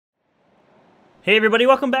Hey everybody,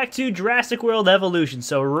 welcome back to Jurassic World Evolution.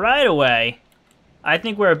 So right away, I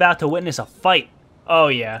think we're about to witness a fight. Oh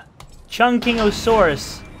yeah.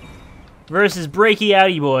 Chunkingosaurus versus Breaky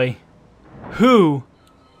Outy Boi. Who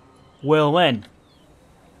will win?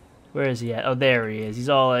 Where is he at? Oh, there he is. He's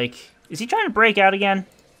all like... Is he trying to break out again?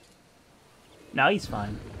 No, he's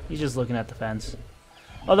fine. He's just looking at the fence.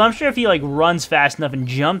 Although I'm sure if he like runs fast enough and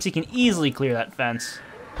jumps, he can easily clear that fence.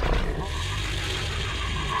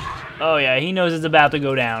 Oh yeah, he knows it's about to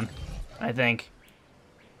go down, I think.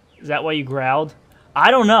 Is that why you growled? I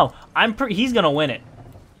don't know. He's gonna win it.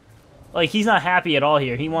 Like, he's not happy at all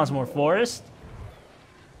here. He wants more forest.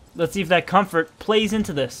 Let's see if that comfort plays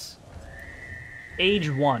into this. Age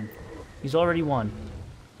 1. He's already won.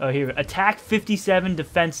 Oh, here. Attack 57,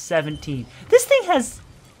 defense 17. This thing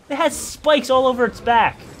it has spikes all over its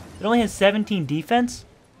back. It only has 17 defense?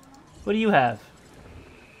 What do you have?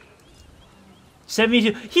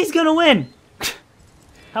 72. He's gonna win!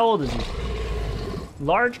 How old is he?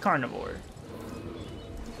 Large carnivore.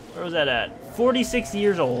 Where was that at? 46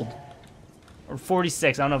 years old. Or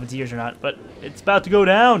 46. I don't know if it's years or not, but it's about to go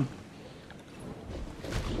down.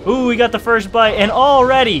 Ooh, we got the first bite, and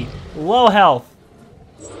already low health.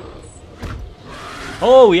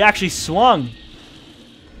 Oh, he actually swung.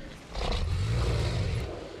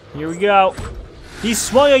 Here we go. He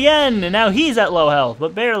swung again, and now he's at low health,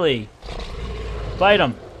 but barely. Bite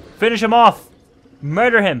him. Finish him off.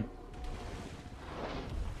 Murder him.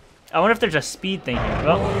 I wonder if there's a speed thing here.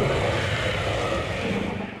 Oh.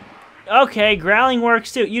 Okay, growling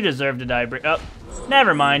works too. You deserve to die, Oh,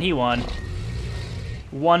 never mind. He won.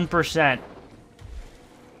 1%.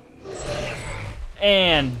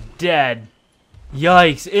 And dead.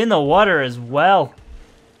 Yikes. In the water as well.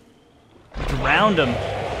 Drowned him.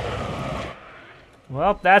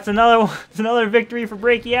 Well, that's another victory for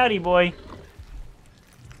Breaky Outy Boi.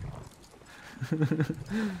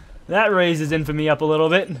 That raises infamy up a little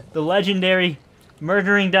bit. The legendary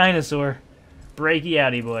murdering dinosaur, Breaky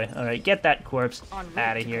Outy Boi. Alright, get that corpse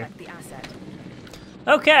out of here.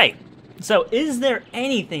 Okay, so is there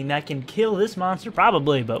anything that can kill this monster?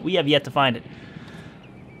 Probably, but we have yet to find it.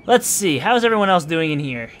 Let's see, how's everyone else doing in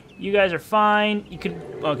here? You guys are fine. You could...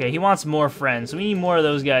 Okay, he wants more friends, so we need more of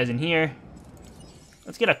those guys in here.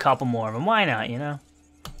 Let's get a couple more of them. Why not, you know?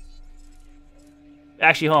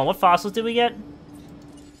 Actually, hold on. What fossils did we get?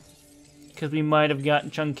 Because we might have gotten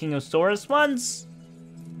Chunkingosaurus ones.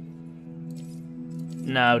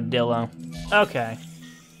 No, Dillo. Okay.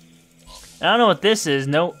 I don't know what this is.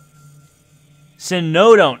 No.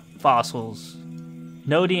 Cynodont fossils. I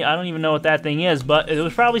don't even know what that thing is, but it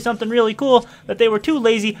was probably something really cool that they were too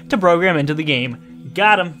lazy to program into the game.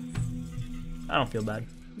 Got him. I don't feel bad.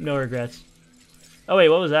 No regrets. Oh, wait,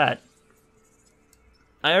 what was that?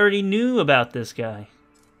 I already knew about this guy.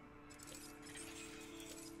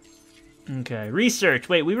 Okay, research.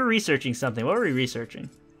 Wait, we were researching something. What were we researching?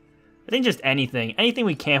 I think just anything. Anything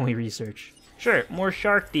we can, we research. Sure, more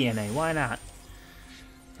shark DNA. Why not?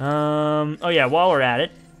 Oh yeah, while we're at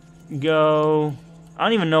it, go... I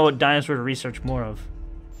don't even know what dinosaur to research more of.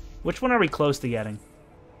 Which one are we close to getting?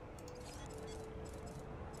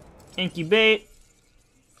 Incubate.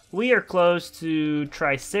 We are close to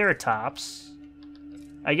Triceratops.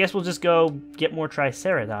 I guess we'll just go get more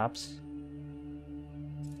Triceratops.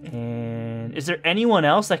 And is there anyone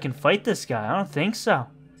else that can fight this guy? I don't think so.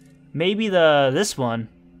 Maybe this one.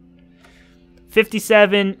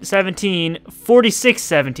 57, 17, 46,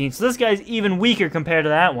 17. So this guy's even weaker compared to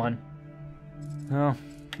that one. Oh,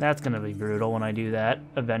 that's gonna be brutal when I do that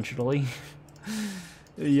eventually.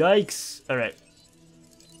 Yikes. Alright.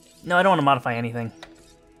 No, I don't want to modify anything.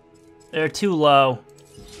 They're too low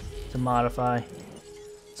to modify.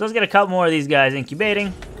 So let's get a couple more of these guys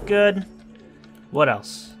incubating. Good. What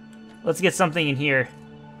else? Let's get something in here.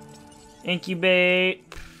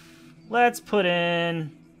 Incubate. Let's put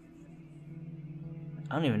in...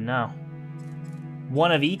 I don't even know.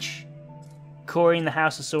 One of each. Coring the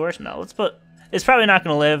Houseosaurus. No, let's put... It's probably not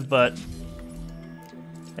going to live, but...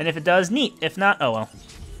 And if it does, neat. If not, oh well.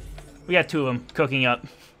 We got 2 of them cooking up.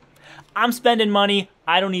 I'm spending money.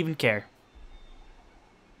 I don't even care.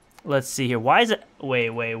 Let's see here. Why is it...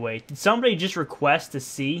 Wait. Did somebody just request to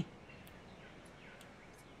see?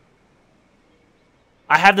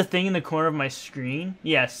 I have the thing in the corner of my screen.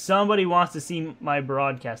 Yes, somebody wants to see my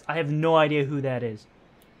broadcast. I have no idea who that is.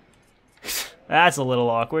 That's a little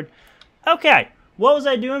awkward. Okay. What was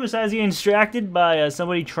I doing besides getting distracted by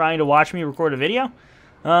somebody trying to watch me record a video?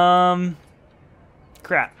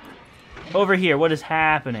 Crap. Over here, what is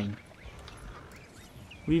happening?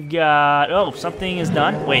 We've got... Oh, something is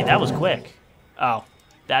done. Wait, that was quick. Oh,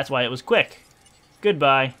 that's why it was quick.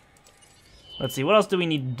 Goodbye. Let's see, what else do we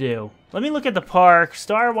need to do? Let me look at the park.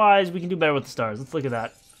 Star-wise, we can do better with the stars. Let's look at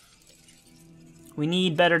that. We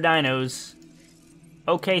need better dinos.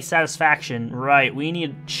 Okay, satisfaction. Right, we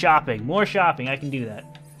need shopping. More shopping, I can do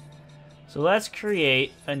that. So let's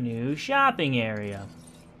create a new shopping area.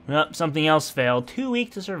 Nope, something else failed. Too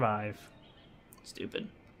weak to survive. Stupid.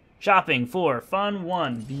 Shopping 4, fun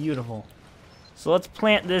 1. Beautiful. So let's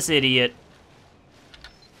plant this idiot.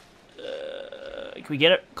 Can we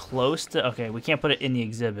get it close to... Okay, we can't put it in the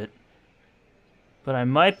exhibit. But I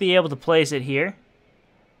might be able to place it here.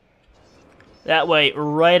 That way,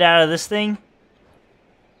 right out of this thing,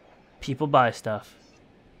 people buy stuff.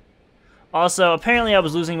 Also, apparently I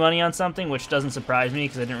was losing money on something, which doesn't surprise me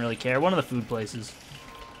because I didn't really care. One of the food places.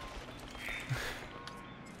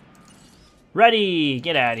 Ready!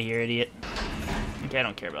 Get out of here, idiot. Okay, I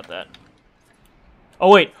don't care about that.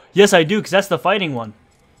 Oh, wait. Yes, I do, because that's the fighting one.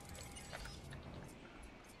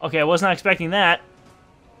 Okay, I was not expecting that.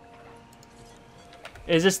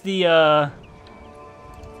 Is this the, Yeah,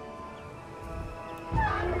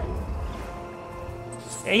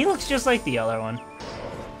 he looks just like the other one.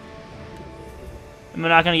 Am I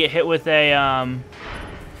not gonna get hit with a,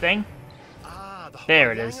 thing? Ah,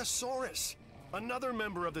 there it is. Dinosaurus, another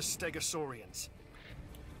member of the Stegosaurians.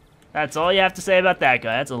 That's all you have to say about that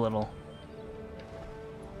guy. That's a little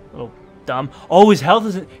dumb. Oh, his health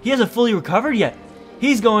isn't... He hasn't fully recovered yet.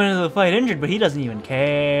 He's going into the fight injured, but he doesn't even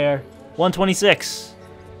care. 126.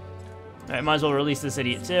 Alright, might as well release this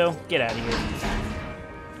idiot too. Get out of here.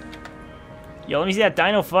 Yo, let me see that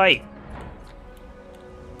dino fight.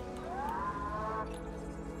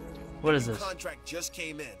 What is this? Contract just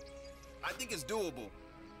came in. I think it's doable.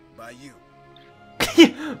 By you.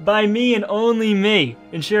 By me and only me.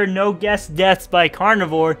 Ensure no guest deaths by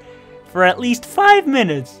carnivore for at least 5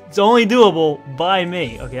 minutes. It's only doable by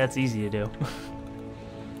me. Okay, that's easy to do.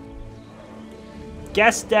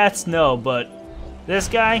 Guest deaths, no, but this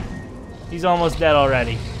guy, he's almost dead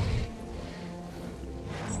already.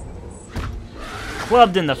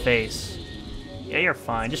 Clubbed in the face. Yeah, you're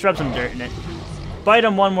fine. Just rub some dirt in it. Bite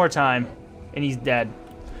him one more time, and he's dead.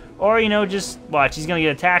 Or, you know, just watch. He's gonna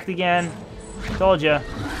get attacked again. Told ya.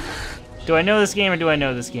 Do I know this game or do I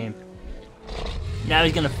know this game? Now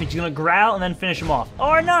he's gonna growl and then finish him off.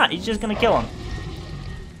 Or not. He's just gonna kill him.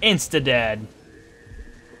 Insta-dead.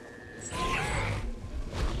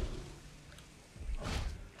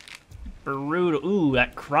 Brutal. Ooh,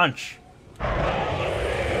 that crunch.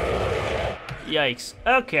 Yikes.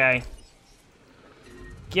 Okay.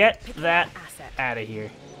 Get that out of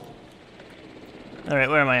here. Alright,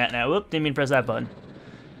 where am I at now? Whoop, didn't mean to press that button.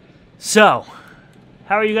 So,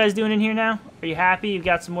 how are you guys doing in here now? Are you happy? You've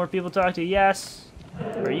got some more people to talk to? Yes.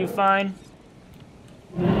 Are you fine?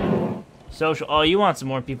 Social. Oh, you want some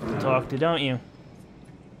more people to talk to, don't you?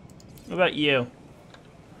 What about you?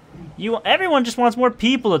 Everyone just wants more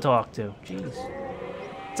people to talk to. Jeez.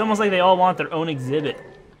 It's almost like they all want their own exhibit.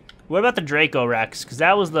 What about the Draco Rex? Because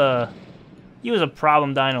that was he was a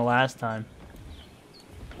problem dino last time.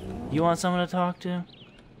 You want someone to talk to?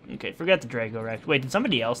 Okay, forget the Draco Rex. Wait, did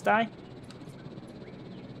somebody else die?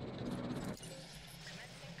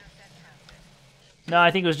 No,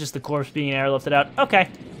 I think it was just the corpse being airlifted out. Okay.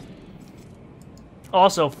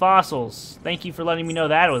 Also, fossils. Thank you for letting me know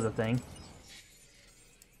that was a thing.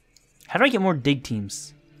 How do I get more dig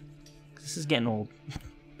teams? This is getting old.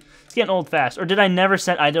 It's getting old fast. Or did I never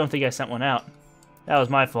send... I don't think I sent one out. That was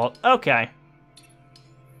my fault. Okay.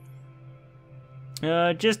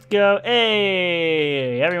 Just go...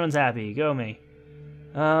 Hey! Everyone's happy. Go me.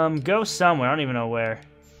 Go somewhere. I don't even know where.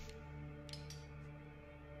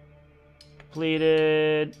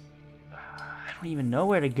 Completed. I don't even know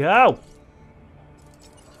where to go.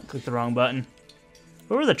 Click the wrong button.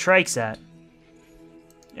 Where were the trikes at?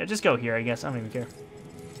 Yeah, just go here, I guess. I don't even care.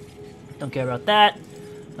 Don't care about that.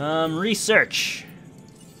 Research.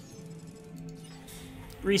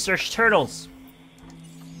 Research turtles.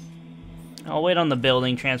 I'll wait on the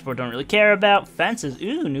building. Transport don't really care about. Fences.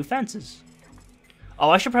 Ooh, new fences. Oh,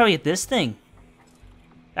 I should probably get this thing.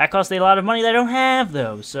 That costs a lot of money that I don't have,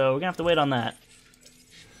 though. So we're gonna have to wait on that.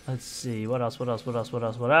 Let's see. What else? What else? What else? What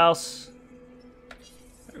else? What else?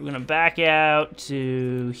 We're gonna back out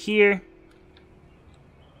to here.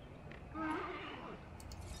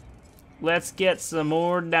 Let's get some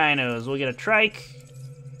more dinos. We'll get a trike.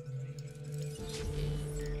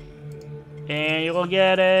 And you'll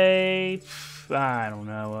get a... I don't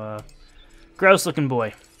know, gross looking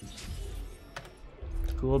boy.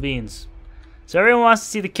 Cool beans. So everyone wants to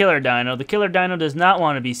see the killer dino. The killer dino does not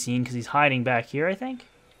want to be seen because he's hiding back here, I think.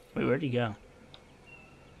 Wait, where'd he go?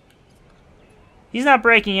 He's not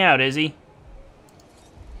breaking out, is he?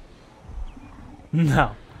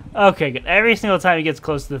 No. Okay, good. Every single time he gets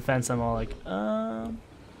close to the fence, I'm all like, I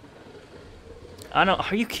know.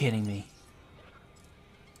 Are you kidding me?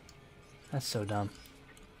 That's so dumb.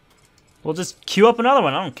 We'll just queue up another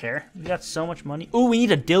one. I don't care. We got so much money. Ooh, we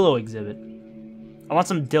need a Dillo exhibit. I want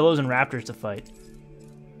some Dillos and Raptors to fight.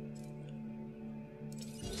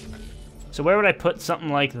 So where would I put something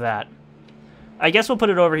like that? I guess we'll put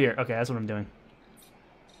it over here. Okay, that's what I'm doing.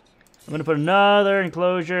 I'm gonna put another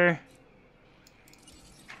enclosure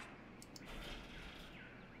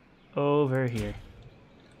over here.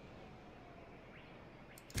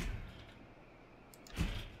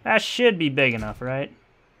 That should be big enough, right?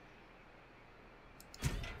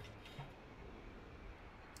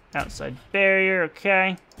 Outside barrier,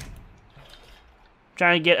 okay.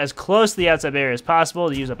 Trying to get as close to the outside barrier as possible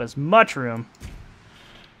to use up as much room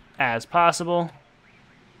as possible.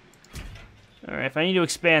 Alright, if I need to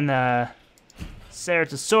expand the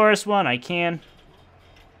Ceratosaurus one, I can.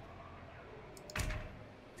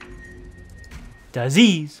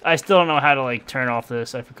 Disease! I still don't know how to, like, turn off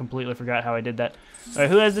this. I completely forgot how I did that. Alright,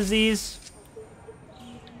 who has disease?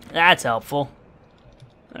 That's helpful.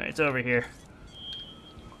 Alright, it's over here.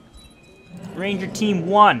 Ranger Team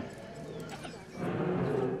 1.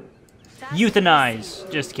 Euthanize.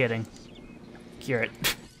 Just kidding. Cure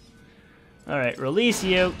it. Alright, release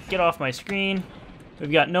you. Get off my screen.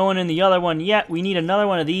 We've got no one in the other one yet. We need another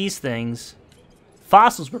one of these things.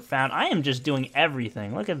 Fossils were found. I am just doing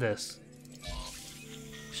everything. Look at this.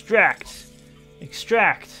 Extract.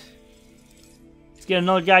 Extract. Let's get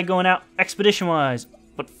another guy going out expedition-wise.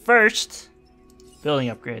 But first, building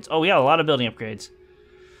upgrades. Oh, we got a lot of building upgrades.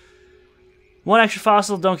 One extra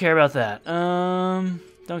fossil. Don't care about that.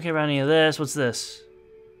 Don't care about any of this. What's this?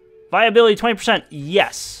 Viability 20%.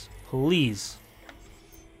 Yes. Please.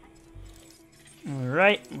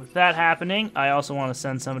 Alright, with that happening, I also want to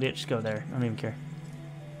send somebody. Just go there. I don't even care.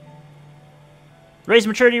 Raise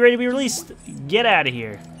maturity, ready to be released. Get out of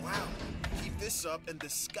here. Wow. Keep this up and the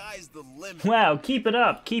sky's the limit. Wow, keep it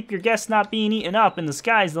up. Keep your guests not being eaten up and the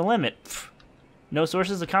sky's the limit. Pfft. No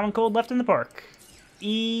sources of common cold left in the park.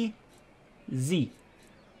 E-Z.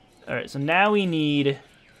 Alright, so now we need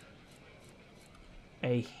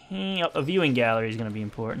a viewing gallery is going to be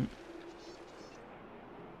important.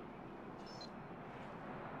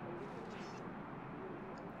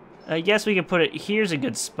 I guess we could put it, here's a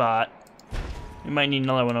good spot. We might need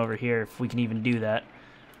another one over here if we can even do that.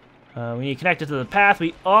 We need to connect it to the path.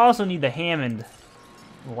 We also need the Hammond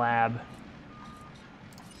lab.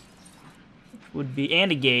 Which would be,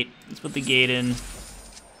 and a gate. Let's put the gate in.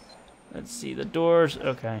 Let's see, the doors,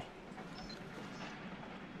 okay.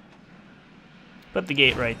 Put the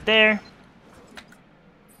gate right there.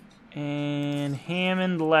 And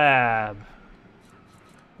Hammond lab.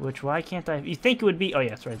 Which, why can't I? You think it would be? Oh,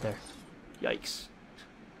 yeah, it's right there. Yikes.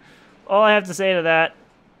 All I have to say to that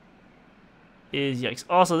is yikes.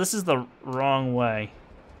 Also, this is the wrong way.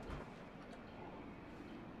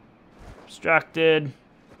 Obstructed.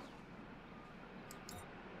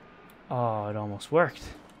 Oh, it almost worked.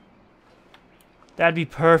 That'd be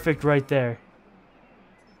perfect right there.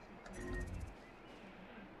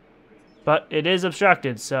 But it is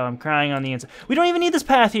obstructed, so I'm crying on the inside. We don't even need this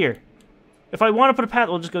path here. If I want to put a path,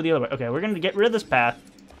 we'll just go the other way. Okay, we're going to get rid of this path.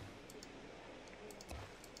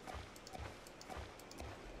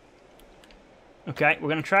 Okay, we're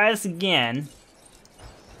going to try this again.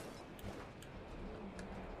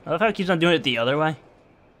 I love how it keeps on doing it the other way.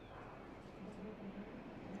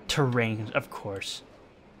 Terrain, of course.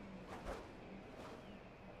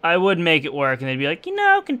 I would make it work, and they'd be like, you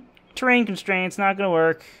know, terrain constraints, not going to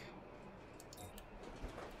work.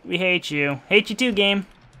 We hate you. Hate you too, game.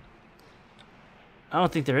 I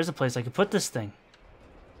don't think there is a place I could put this thing.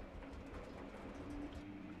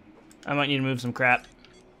 I might need to move some crap.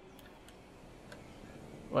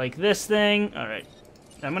 Like this thing. Alright.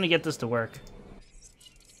 I'm going to get this to work.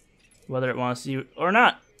 Whether it wants to or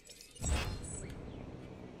not.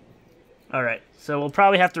 Alright. So we'll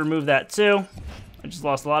probably have to remove that too. I just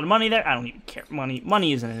lost a lot of money there. I don't even care.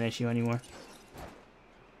 Money isn't an issue anymore.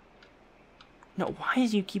 No, why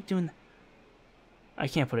does you keep doing that? I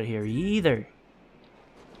can't put it here either.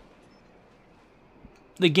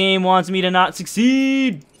 The game wants me to not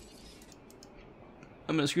succeed.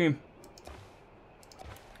 I'm gonna scream.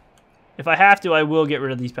 If I have to, I will get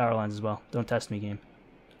rid of these power lines as well. Don't test me, game.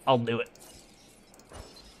 I'll do it.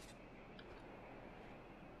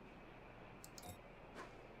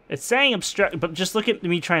 It's saying obstruct, but just look at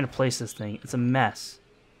me trying to place this thing. It's a mess.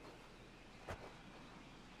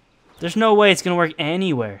 There's no way it's gonna work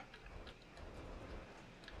anywhere.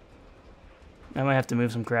 I might have to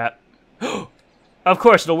move some crap. Of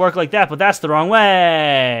course, it'll work like that, but that's the wrong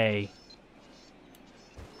way.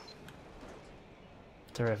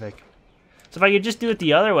 Terrific. So if I could just do it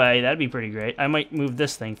the other way, that'd be pretty great. I might move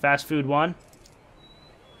this thing. Fast food 1.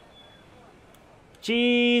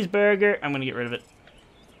 Cheeseburger. I'm going to get rid of it.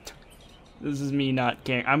 This is me not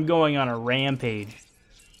caring. I'm going on a rampage.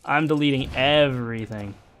 I'm deleting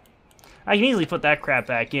everything. I can easily put that crap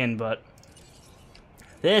back in, but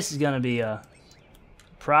this is going to be a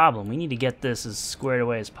problem. We need to get this as squared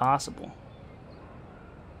away as possible.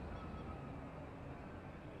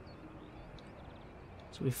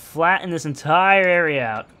 So we flatten this entire area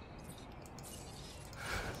out.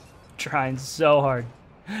 Trying so hard.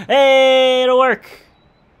 Hey, it'll work.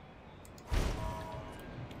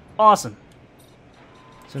 Awesome.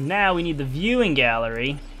 So now we need the viewing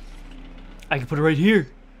gallery. I can put it right here.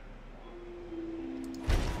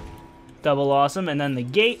 Double awesome. And then the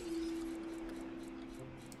gate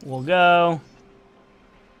will go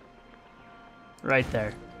right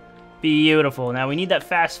there. Beautiful. Now we need that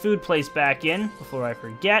fast food place back in before I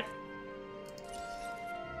forget.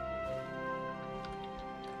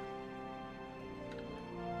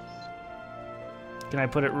 Can I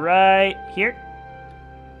put it right here?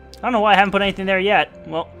 I don't know why I haven't put anything there yet.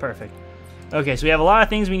 Well, perfect. Okay, so we have a lot of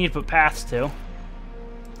things we need to put paths to.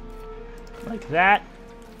 Like that.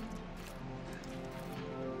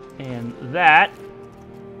 And that.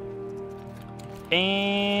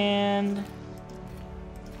 And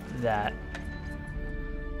that.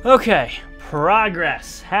 Okay,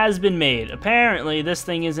 progress has been made. Apparently, this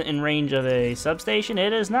thing isn't in range of a substation.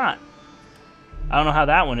 It is not. I don't know how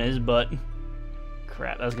that one is, but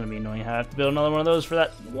crap, that's gonna be annoying. I have to build another one of those for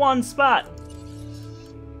that one spot.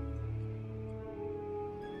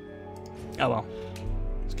 Oh well.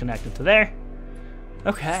 It's connected to there.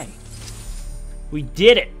 Okay. We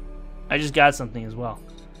did it. I just got something as well.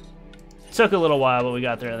 Took a little while, but we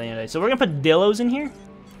got there at the end of the day. So we're gonna put dillos in here.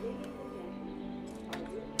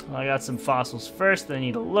 Well, I got some fossils first that I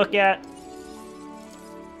need to look at.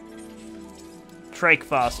 Trach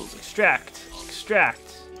fossils. Extract.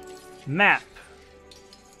 Extract. Map.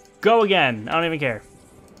 Go again. I don't even care.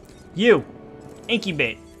 You.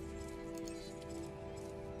 Incubate.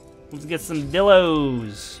 Let's get some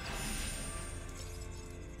dillos.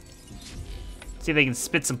 See if they can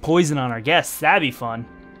spit some poison on our guests. That'd be fun.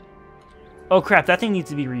 Oh crap, that thing needs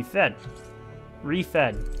to be refed.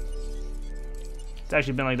 Refed. It's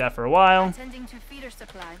actually been like that for a while. Attending to feeder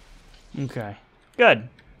supply. Okay. Good.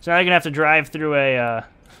 So now you're gonna have to drive through a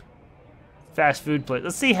fast food place.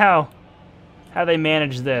 Let's see how they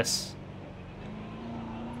manage this.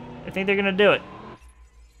 I think they're gonna do it.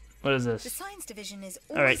 What is this? The science division is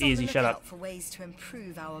All right, easy. Shut up. for ways to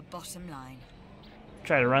improve our bottom line.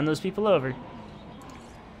 Try to run those people over.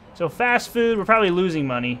 So fast food, we're probably losing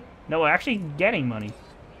money. No, we're actually getting money.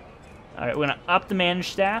 All right, we're gonna up the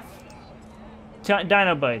managed staff.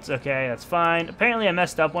 Dino bites. Okay, that's fine. Apparently, I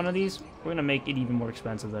messed up one of these. We're gonna make it even more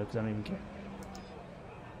expensive though, because I don't even care.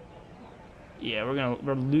 Yeah,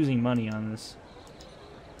 we're losing money on this.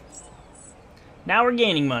 Now we're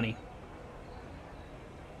gaining money.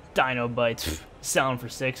 Dino bites, selling for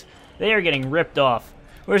 6. They are getting ripped off.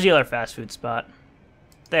 Where's the other fast food spot?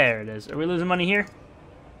 There it is. Are we losing money here?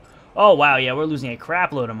 Oh wow, yeah, we're losing a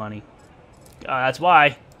crap load of money. That's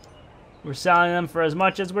why we're selling them for as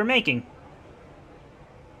much as we're making.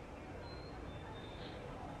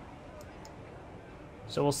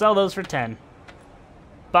 So we'll sell those for 10.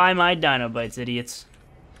 Buy my Dino Bites, idiots.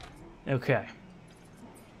 Okay.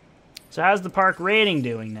 So how's the park rating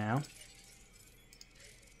doing now?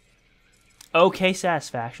 Okay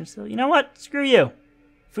satisfaction still. You know what? Screw you.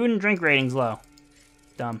 Food and drink rating's low.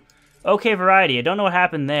 Dumb. Okay variety. I don't know what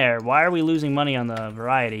happened there. Why are we losing money on the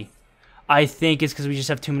variety? I think it's because we just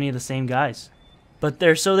have too many of the same guys. But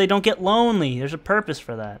they're so they don't get lonely. There's a purpose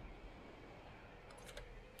for that.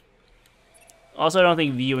 Also, I don't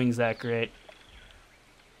think viewing's that great.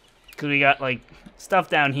 Because we got, like, stuff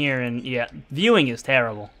down here, and, yeah, viewing is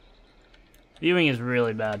terrible. Viewing is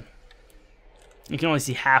really bad. You can only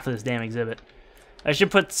see half of this damn exhibit. I should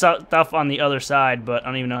put stuff on the other side, but I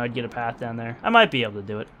don't even know how to get a path down there. I might be able to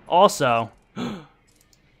do it. Also,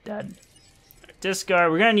 dead.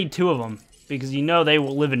 Discard. We're going to need 2 of them, because you know they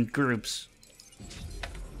will live in groups.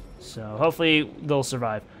 So, hopefully, they'll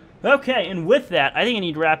survive. Okay, and with that, I think I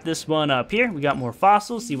need to wrap this one up here. We got more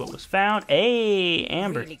fossils, see what was found. Hey,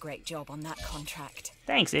 Amber. Really great job on that contract.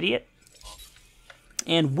 Thanks, idiot.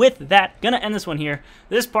 And with that, gonna end this one here.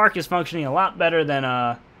 This park is functioning a lot better than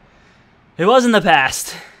it was in the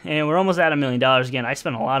past. And we're almost at $1 million again. I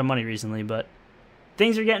spent a lot of money recently, but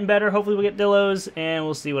things are getting better. Hopefully we'll get Dillos, and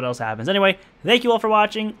we'll see what else happens. Anyway, thank you all for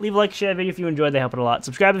watching. Leave a like, share the video if you enjoyed. They help it a lot.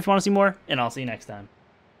 Subscribe if you want to see more, and I'll see you next time.